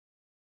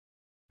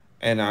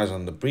And as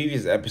on the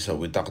previous episode,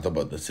 we talked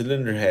about the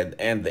cylinder head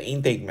and the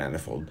intake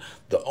manifold.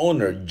 The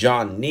owner,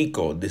 John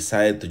Nico,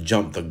 decided to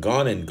jump the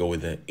gun and go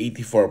with an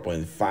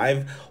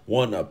 84.5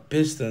 one-up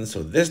piston.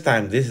 So this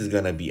time, this is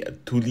going to be a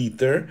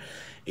 2-liter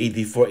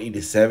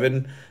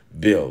 8487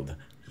 build.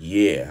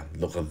 Yeah,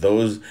 look at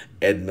those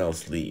Edmel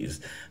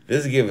sleeves.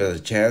 This gives us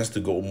a chance to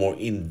go more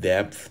in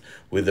depth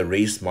with the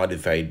race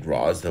modified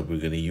rods that we're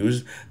going to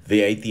use,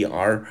 the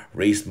ITR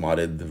race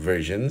modded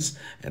versions,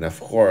 and of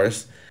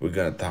course, we're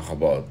going to talk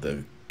about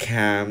the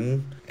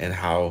cam and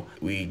how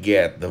we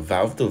get the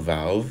valve to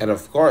valve, and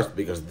of course,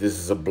 because this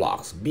is a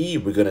Blox B,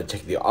 we're gonna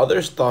check the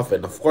other stuff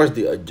and of course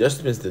the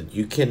adjustments that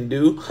you can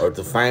do or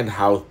to find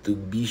how to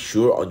be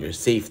sure on your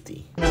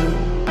safety.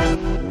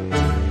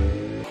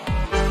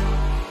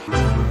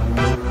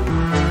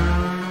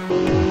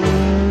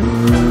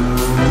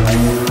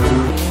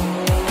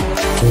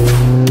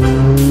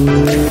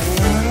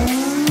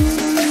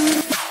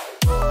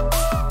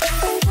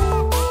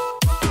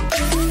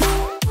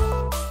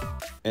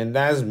 And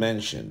as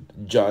mentioned,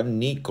 John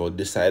Nico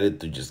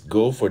decided to just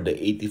go for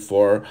the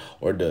 84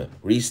 or the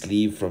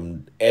re-sleeve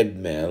from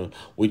Edmel,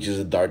 which is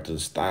a Darton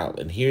style.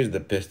 And here's the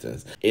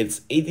pistons.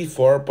 It's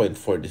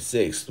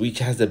 84.46, which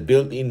has a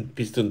built-in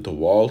piston to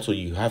wall, so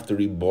you have to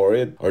rebore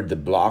it, or the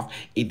block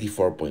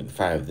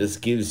 84.5. This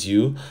gives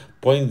you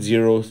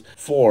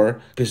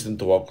 0.04 piston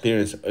to wall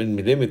clearance in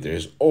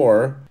millimeters,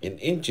 or in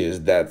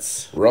inches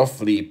that's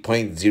roughly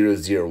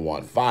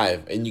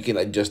 0.0015, and you can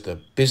adjust the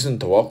piston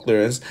to wall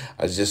clearance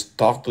as just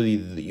talk to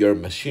your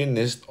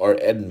machinist or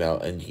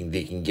Edmel and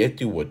they can get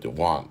you what you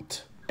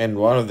want. And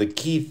one of the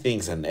key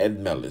things on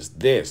Edmel is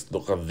this.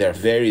 Look at their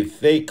very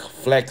thick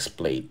flex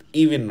plate.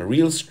 Even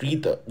Real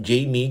Street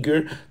J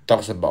Meager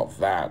talks about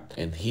that.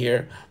 And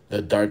here,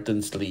 the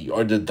Darton sleeve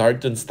or the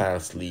Darton style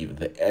sleeve,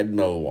 the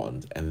Edmel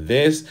ones. And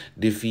this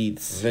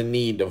defeats the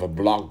need of a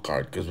block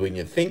guard, because when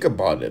you think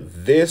about it,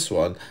 this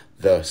one,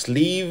 the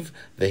sleeve,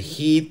 the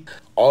heat,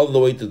 all the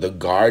way to the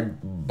guard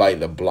by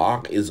the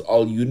block is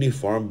all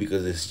uniform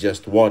because it's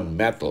just one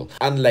metal.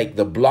 Unlike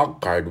the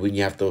block guard, when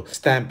you have to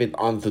stamp it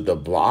onto the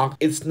block,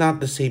 it's not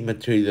the same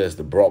material as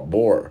the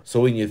bore. So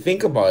when you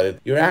think about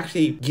it, you're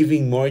actually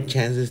giving more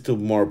chances to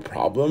more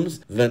problems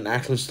than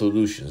actual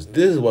solutions.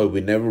 This is why we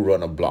never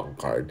run a block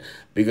guard,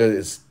 because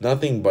it's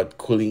nothing but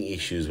cooling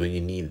issues when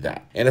you need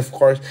that. And of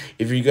course,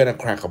 if you're gonna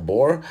crack a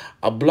bore,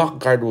 a block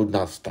guard would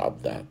not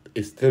stop that.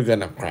 It's still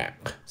gonna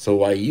crack. So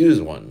why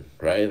use one,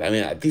 right? I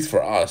mean, at least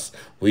for us,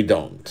 we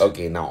don't.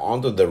 Okay, now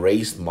onto the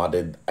race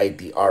modded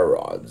ITR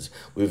rods.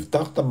 We've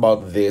talked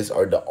about this,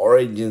 or the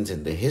origins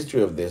and the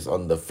history of this,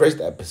 on the first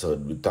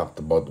episode. We talked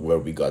about where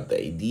we got the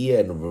idea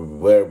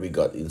and where we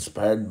got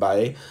inspired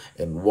by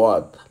and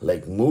what,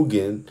 like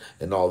Mugen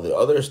and all the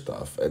other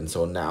stuff. And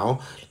so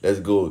now let's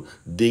go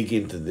dig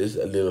into this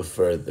a little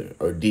further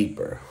or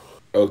deeper.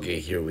 Okay,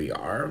 here we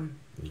are.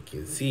 You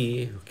can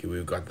see, okay,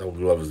 we've got the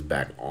gloves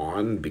back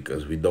on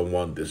because we don't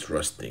want this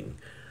rusting.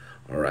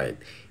 All right,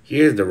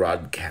 here's the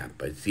rod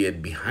cap. I see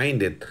it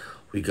behind it.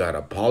 We got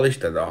to polish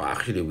that. Oh,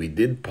 actually, we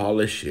did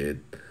polish it.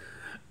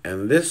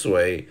 And this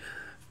way,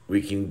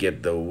 we can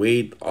get the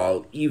weight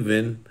all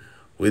even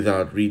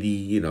without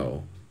really,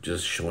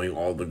 just showing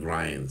all the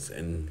grinds.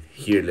 And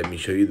here, let me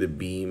show you the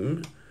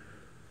beam.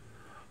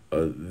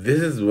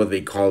 This is what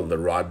they call the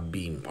rod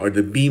beam, or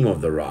the beam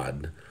of the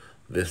rod.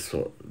 This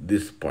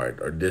part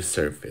or this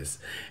surface.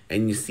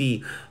 And you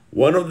see,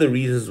 one of the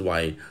reasons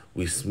why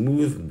we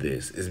smooth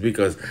this is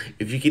because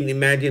if you can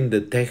imagine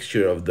the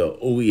texture of the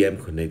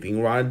OEM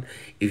connecting rod,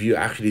 if you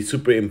actually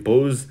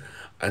superimpose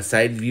a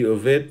side view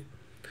of it,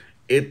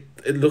 it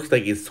looks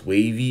like it's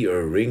wavy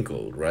or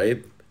wrinkled,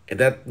 right? And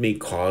that may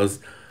cause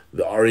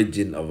the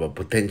origin of a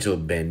potential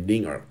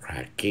bending or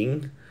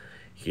cracking.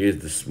 Here's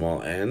the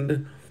small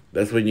end.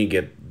 That's when you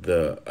get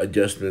the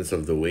adjustments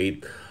of the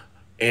weight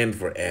end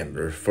for end,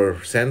 or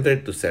for center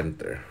to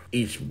center,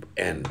 each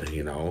end,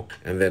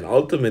 and then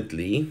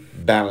ultimately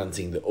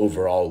balancing the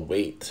overall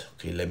weight.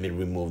 Okay, let me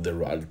remove the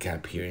rod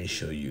cap here and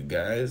show you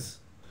guys.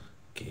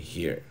 Okay,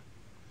 here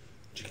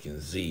you can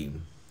see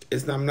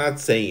I'm not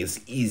saying it's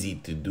easy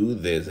to do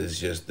this. It's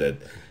just that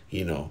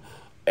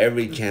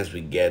every chance we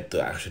get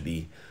to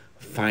actually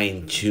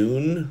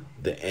fine-tune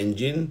the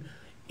engine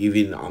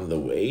even on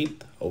the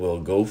weight, we'll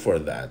go for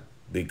that,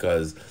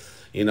 because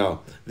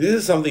this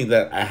is something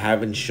that I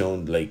haven't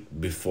shown like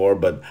before,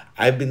 but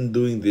I've been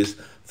doing this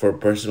for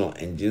personal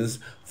engines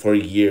for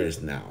years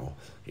now,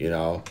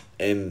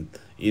 and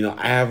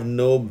I have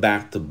no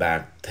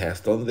back-to-back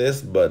test on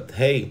this, but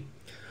hey,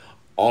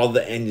 all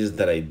the engines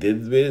that I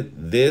did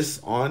with this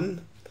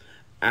on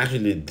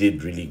actually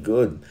did really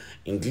good,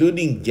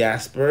 including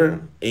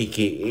Jasper,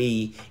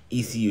 aka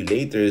ECU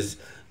Later's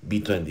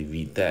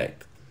B20 vtec.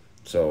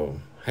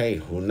 So hey,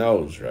 who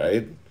knows,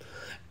 right?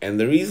 And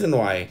the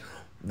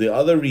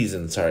other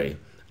reason,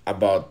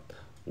 about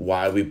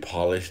why we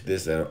polish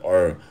this,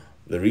 or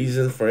the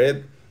reason for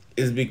it,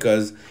 is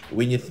because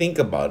when you think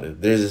about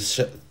it, there's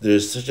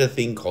such a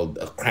thing called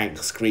a crank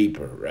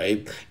scraper,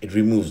 right? It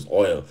removes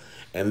oil.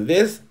 And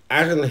this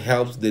actually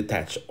helps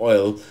detach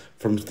oil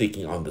from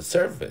sticking on the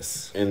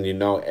surface. And you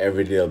know,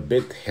 every little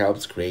bit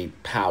helps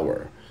create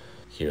power.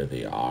 Here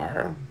they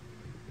are.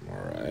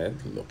 All right,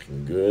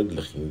 looking good,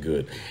 looking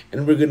good.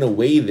 And we're gonna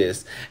weigh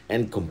this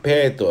and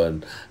compare it to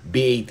an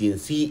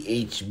B18C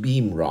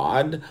H-beam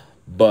rod,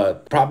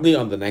 but probably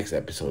on the next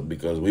episode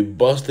because we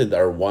busted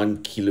our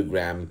 1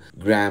 kilogram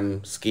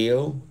gram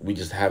scale. We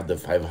just have the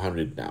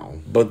 500 now.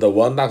 But the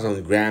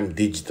 1000 gram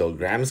digital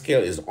gram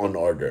scale is on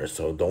order,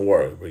 so don't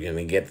worry, we're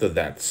gonna get to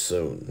that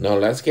soon. Now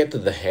let's get to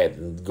the head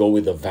and go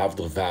with the valve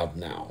to valve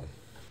now.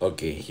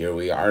 Okay, here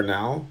we are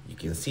now. You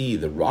can see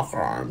the rocker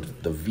arms,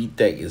 the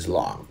vtec is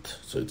locked.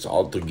 So it's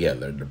all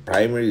together. The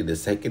primary, the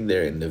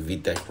secondary, and the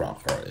vtec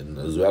rocker, and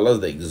as well as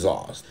the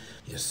exhaust.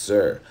 Yes,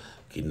 sir.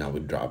 Okay, now we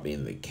drop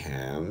in the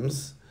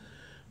cams.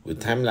 With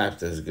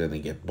time-lapse, this is gonna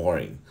get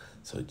boring.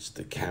 So just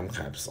the cam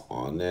caps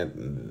on it,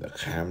 and the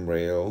cam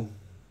rail.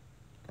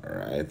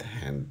 Alright,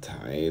 hand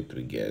tight.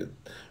 We get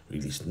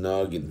really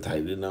snug and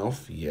tight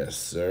enough. Yes,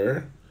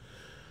 sir.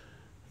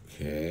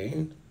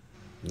 Okay.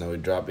 Now we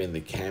drop in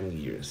the cam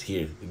gears.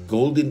 Here, the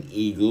Golden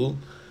Eagle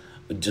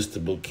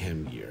adjustable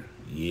cam gear.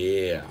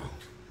 Yeah.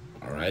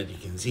 Alright, you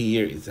can see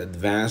here it's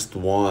advanced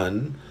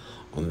 1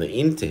 on the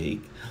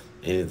intake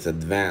and it's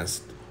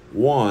advanced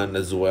 1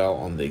 as well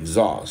on the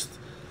exhaust.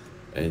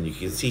 And you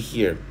can see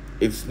here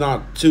it's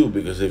not 2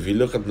 because if you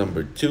look at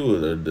number 2,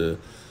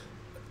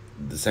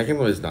 the second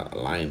one is not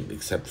aligned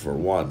except for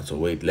 1. So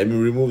wait, let me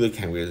remove the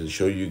cam gears and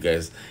show you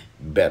guys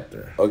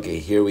better. Okay,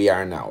 here we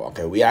are now.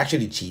 Okay, we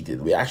actually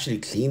cheated. We actually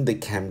cleaned the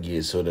cam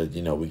gear so that,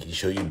 you know, we can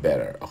show you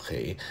better.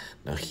 Okay,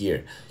 now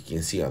here you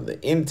can see on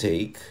the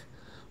intake,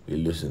 we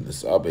loosen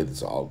this up.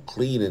 It's all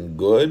clean and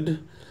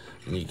good.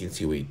 And you can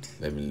see, wait,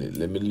 let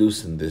me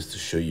loosen this to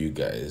show you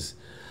guys.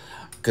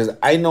 Because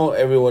I know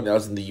everyone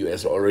else in the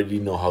US already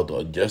know how to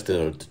adjust it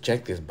or to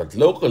check this, but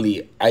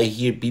locally I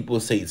hear people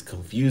say it's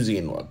confusing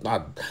and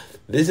whatnot.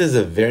 This is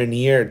a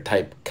vernier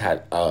type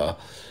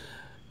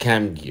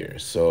cam gear,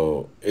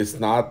 so it's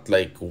not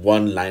like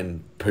one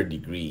line per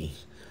degree.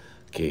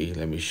 Okay,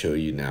 let me show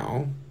you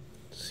now.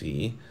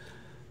 See,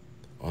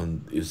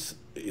 on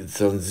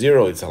it's on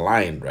 0, it's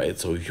aligned, right?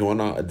 So if you want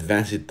to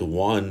advance it to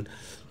 1,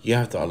 you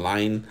have to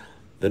align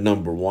the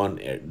number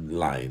 1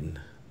 line.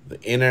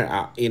 The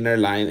inner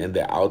line and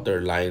the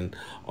outer line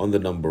on the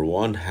number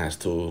 1 has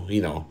to,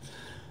 you know,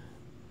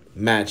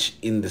 match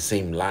in the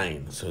same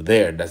line. So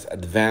there, that's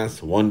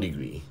advanced 1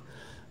 degree.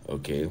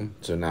 Okay,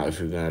 so now if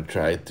you're gonna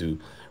try to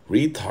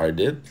retard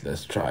it,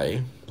 let's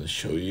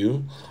show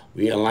you.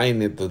 We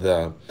align it to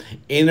the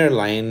inner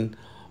line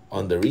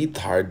on the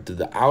retard to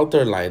the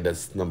outer line,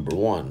 that's number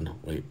 1.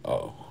 Wait,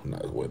 oh, no,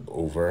 it went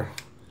over.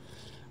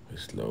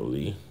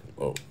 Slowly.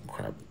 Oh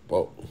crap.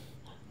 Oh,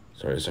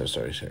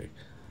 sorry.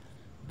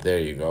 There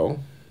you go.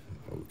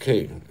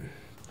 Okay,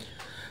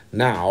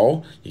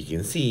 now you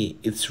can see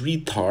it's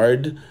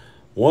retard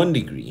 1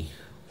 degree.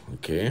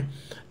 Okay,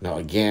 now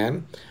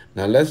again,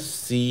 now let's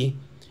see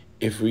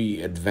if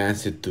we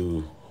advance it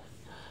to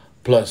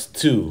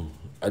 +2,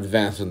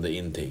 advance on the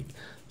intake.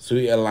 So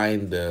we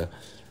align the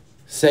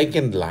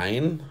second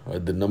line or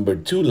the number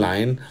 2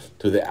 line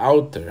to the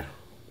outer.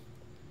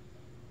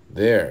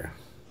 There,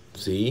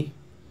 see?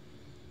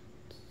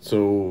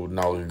 So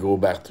now we go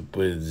back to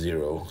put it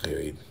 0. Okay,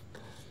 wait.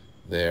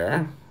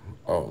 There.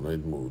 Oh no,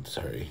 it moved,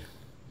 sorry.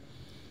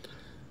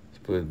 Let's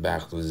put it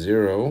back to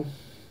 0.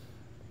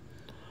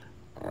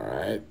 All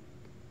right.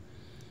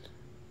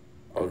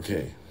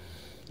 Okay.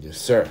 Yes,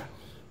 sir.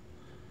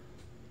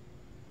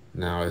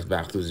 Now it's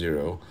back to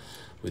 0.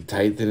 We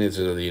tighten it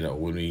so that, you know,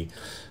 when we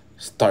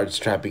start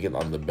strapping it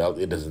on the belt,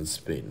 it doesn't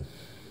spin.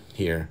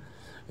 Here,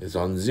 it's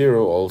on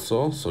 0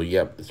 also. So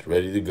yep, it's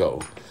ready to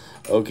go.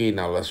 Okay,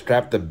 now let's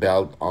strap the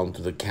belt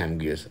onto the cam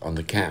gears on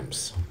the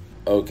cams.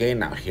 Okay,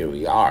 now here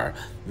we are.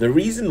 The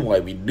reason why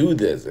we do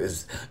this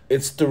is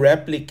it's to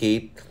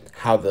replicate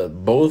how the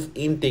both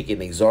intake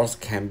and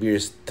exhaust cam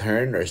gears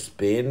turn or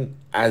spin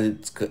as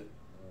it's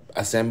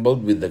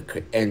assembled with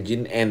the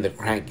engine and the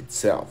crank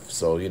itself.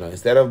 So, you know,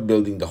 instead of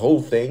building the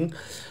whole thing,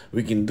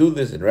 we can do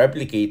this and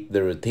replicate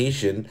the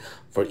rotation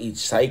for each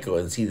cycle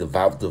and see the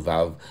valve to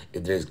valve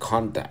if there's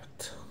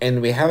contact. And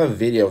we have a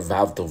video of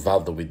valve to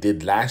valve that we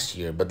did last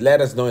year, but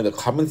let us know in the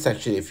comment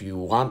section if you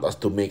want us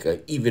to make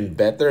an even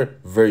better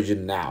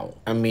version now.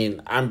 I mean,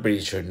 I'm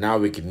pretty sure now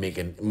we can make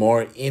a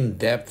more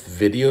in-depth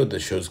video that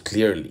shows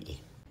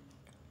clearly.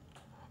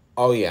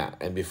 Oh yeah,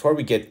 and before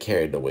we get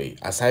carried away,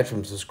 aside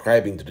from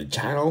subscribing to the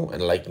channel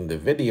and liking the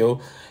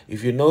video,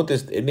 if you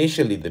noticed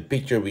initially the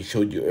picture we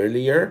showed you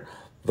earlier,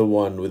 the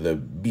one with the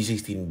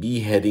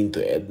B16b heading to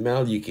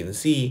Edmel, you can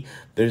see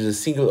there's a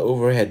single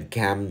overhead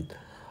cam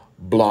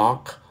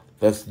block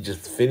that's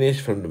just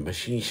finished from the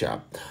machine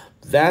shop.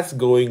 That's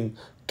going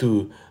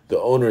to the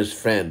owner's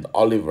friend,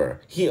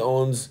 Oliver. He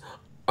owns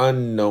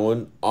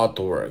Unknown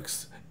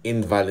Autoworks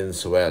in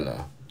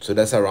Valenzuela. So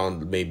that's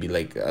around maybe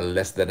like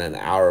less than an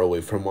hour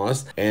away from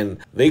us. And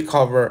they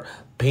cover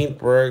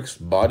paint works,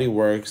 body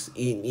works,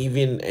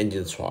 even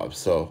engine swaps.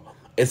 So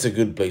it's a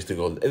good place to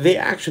go. They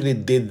actually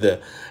did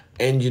the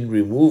engine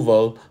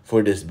removal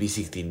for this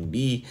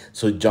B16B.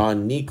 So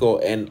John, Nico,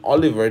 and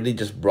Oliver, they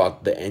just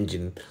brought the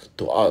engine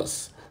to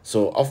us.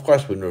 So of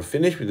course, when we're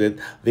finished with it,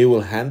 they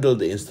will handle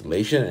the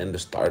installation and the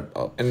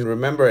startup. And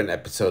remember in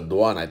episode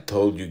 1, I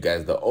told you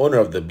guys the owner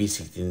of the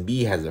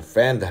B16B has a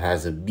friend that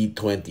has a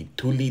B20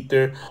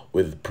 2-liter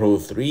with Pro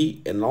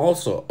 3 and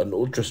also an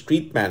Ultra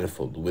Street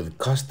manifold with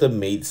custom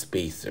made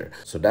spacer.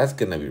 So that's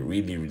gonna be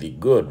really, really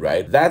good,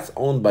 right? That's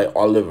owned by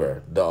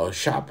Oliver,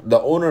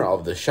 the owner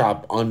of the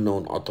shop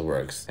Unknown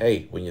Autoworks.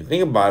 Hey, when you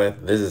think about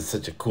it, this is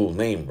such a cool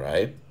name,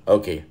 right?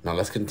 Okay, now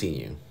let's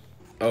continue.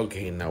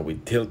 Okay, now we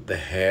tilt the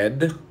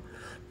head.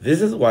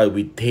 This is why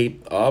we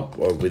tape up,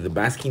 or with the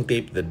masking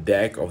tape, the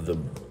deck of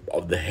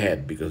the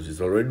head, because it's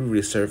already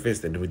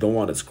resurfaced and we don't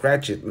want to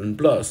scratch it. And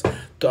plus,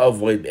 to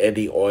avoid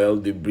any oil,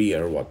 debris,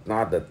 or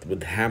whatnot that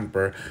would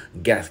hamper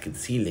gasket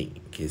sealing.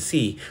 You can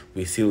see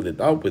we sealed it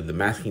up with the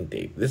masking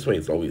tape. This way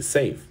it's always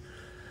safe.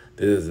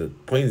 This is a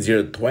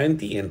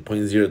 0.020 and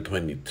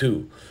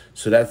 0.022.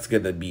 So that's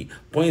gonna be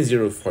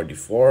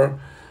 0.044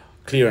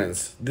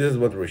 clearance. This is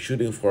what we're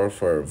shooting for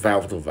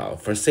valve to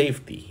valve, for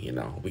safety. You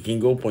know, we can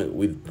go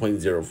with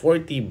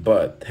 0.040,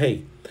 but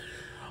hey,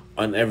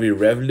 on every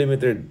rev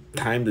limiter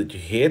time that you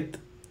hit,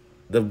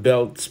 the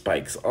belt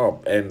spikes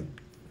up and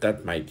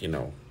that might, you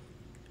know,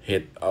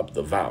 hit up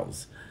the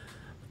valves.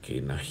 Okay,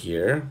 now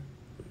here,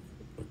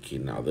 okay,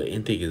 now the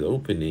intake is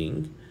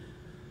opening.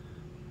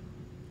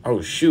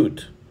 Oh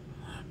shoot,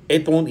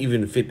 it won't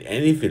even fit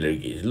any filler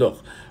gauge.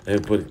 Look, let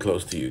me put it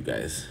close to you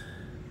guys.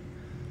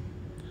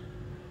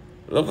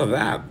 Look at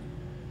that.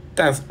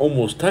 That's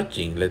almost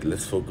touching.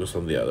 Let's focus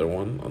on the other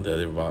one, on the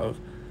other valve.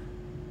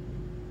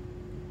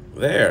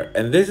 There.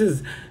 And this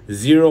is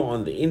 0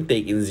 on the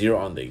intake and 0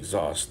 on the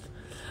exhaust.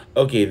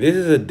 Okay, this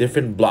is a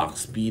different Blox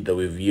speed that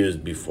we've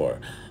used before.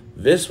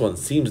 This one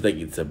seems like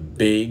it's a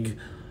big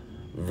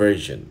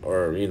version,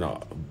 or, you know,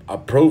 a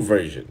pro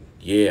version.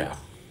 Yeah.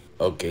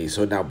 Okay,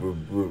 so now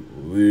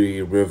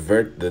we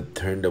revert the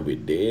turn that we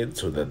did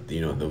so that,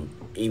 you know, the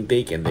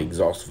intake and the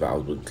exhaust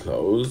valve would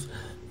close.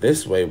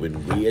 This way,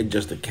 when we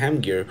adjust the cam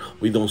gear,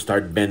 we don't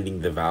start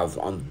bending the valves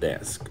on the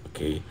desk,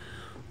 okay?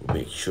 We'll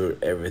make sure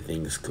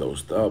everything is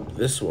closed up.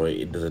 This way,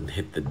 it doesn't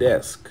hit the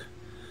desk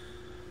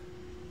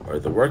or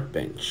the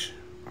workbench.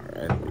 All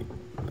right,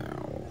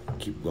 now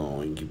keep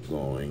going, keep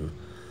going.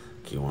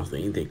 Okay, once the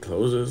intake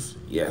closes,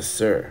 yes,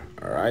 sir.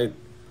 All right,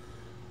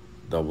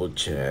 double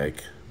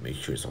check, make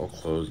sure it's all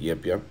closed.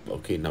 Yep.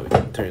 Okay, now we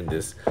can turn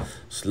this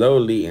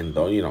slowly and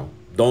don't, you know,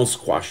 don't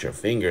squash your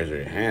fingers or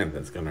your hand.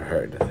 That's gonna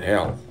hurt as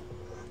hell.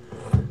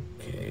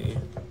 Okay,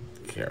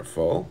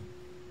 careful.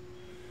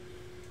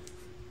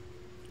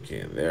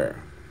 Okay,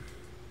 there.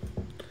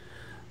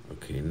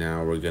 Okay,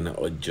 now we're gonna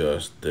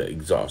adjust the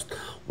exhaust.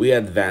 We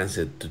advance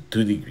it to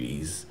 2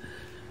 degrees.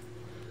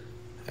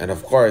 And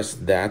of course,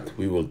 that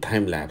we will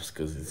time lapse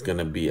because it's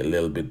gonna be a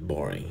little bit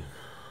boring.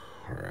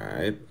 All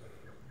right,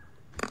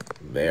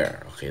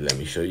 there. Okay, let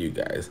me show you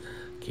guys.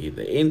 Okay,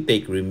 the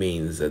intake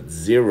remains at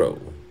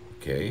 0.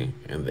 Okay,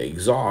 and the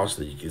exhaust,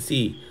 that you can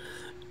see,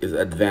 is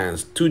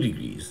advanced 2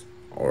 degrees.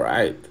 All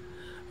right.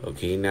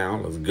 Okay,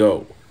 now let's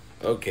go.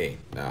 Okay,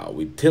 now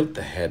we tilt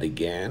the head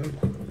again.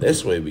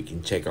 This way we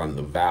can check on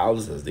the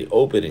valves as they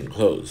open and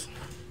close.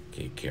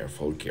 Okay,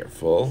 careful,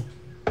 careful.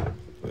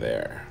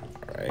 There.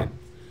 All right.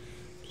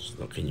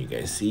 So can you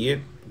guys see it?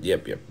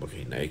 Yep.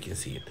 Okay, now you can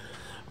see it.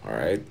 All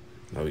right.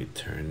 Now we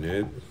turn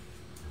it.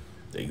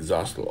 The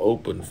exhaust will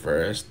open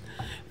first,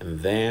 and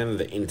then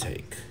the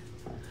intake.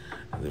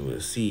 And then we'll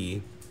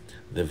see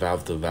the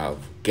valve to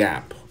valve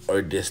gap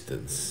or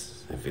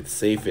distance, if it's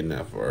safe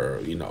enough,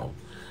 or, you know,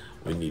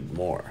 we need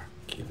more.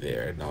 Okay,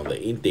 there. Now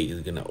the intake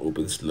is gonna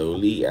open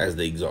slowly as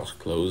the exhaust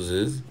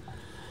closes.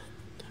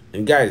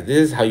 And guys,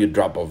 this is how you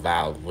drop a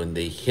valve when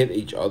they hit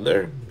each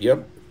other.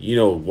 Yep, you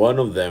know, one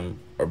of them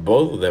or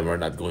both of them are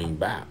not going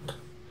back.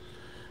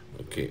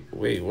 Okay,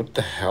 wait, what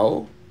the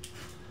hell?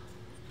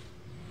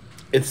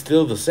 It's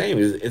still the same.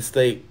 It's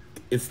like,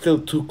 it's still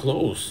too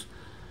close.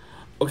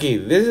 Okay,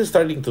 this is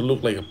starting to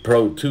look like a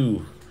Pro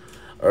 2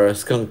 or a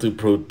Skunk 2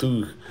 Pro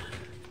 2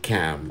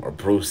 cam or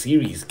Pro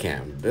Series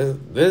cam. This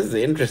is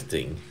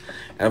interesting.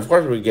 And of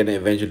course, we're gonna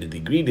eventually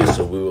degree this,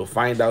 so we will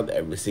find out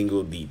every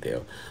single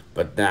detail.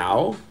 But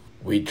now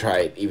we try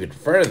it even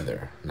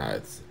further. Now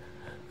it's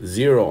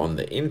 0 on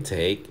the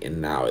intake,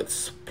 and now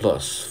it's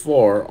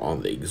 +4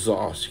 on the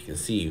exhaust. You can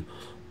see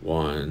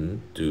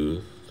 1,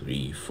 2,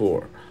 3,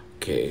 4.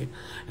 Okay,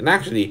 and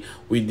actually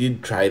we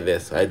did try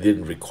this. I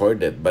didn't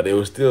record it, but it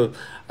was still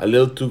a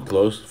little too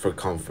close for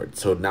comfort.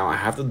 So now I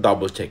have to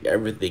double check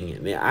everything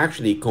and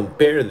actually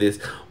compare this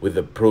with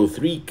the Pro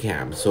 3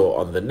 cam. So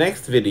on the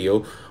next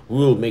video, we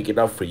will make it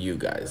up for you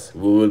guys.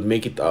 We will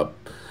make it up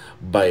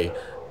by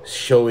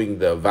showing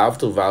the valve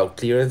to valve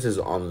clearances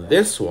on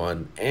this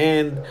one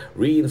and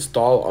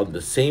reinstall on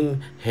the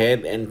same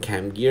head and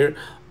cam gear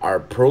our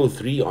Pro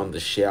 3 on the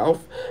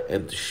shelf,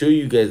 and to show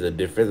you guys the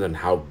difference on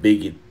how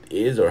big it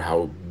is or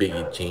how big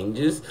it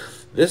changes.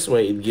 This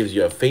way, it gives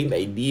you a faint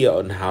idea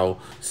on how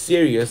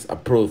serious a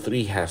Pro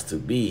 3 has to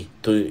be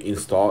to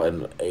install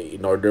and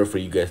in order for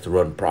you guys to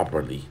run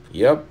properly.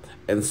 Yep.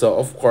 And so,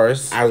 of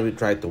course, as we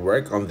try to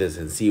work on this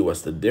and see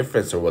what's the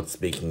difference or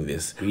what's making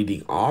this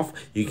reading off,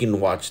 you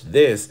can watch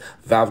this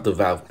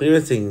valve-to-valve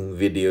clearancing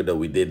video that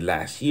we did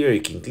last year.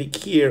 You can click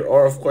here,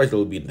 or of course, it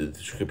will be in the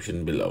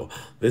description below.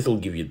 This will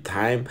give you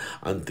time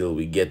until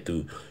we get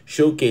to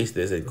showcase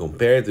this and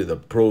compare it to the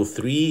Pro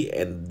 3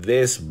 and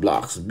this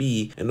Blox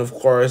B, and of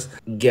course,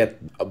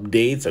 get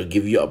updates or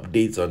give you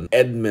updates on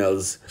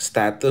Edmel's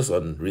status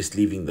on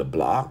resleeving the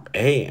block,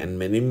 hey, and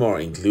many more,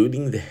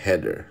 including the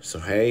header. So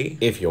hey,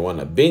 if you want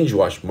to binge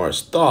watch more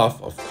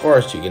stuff, of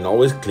course, you can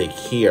always click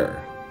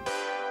here.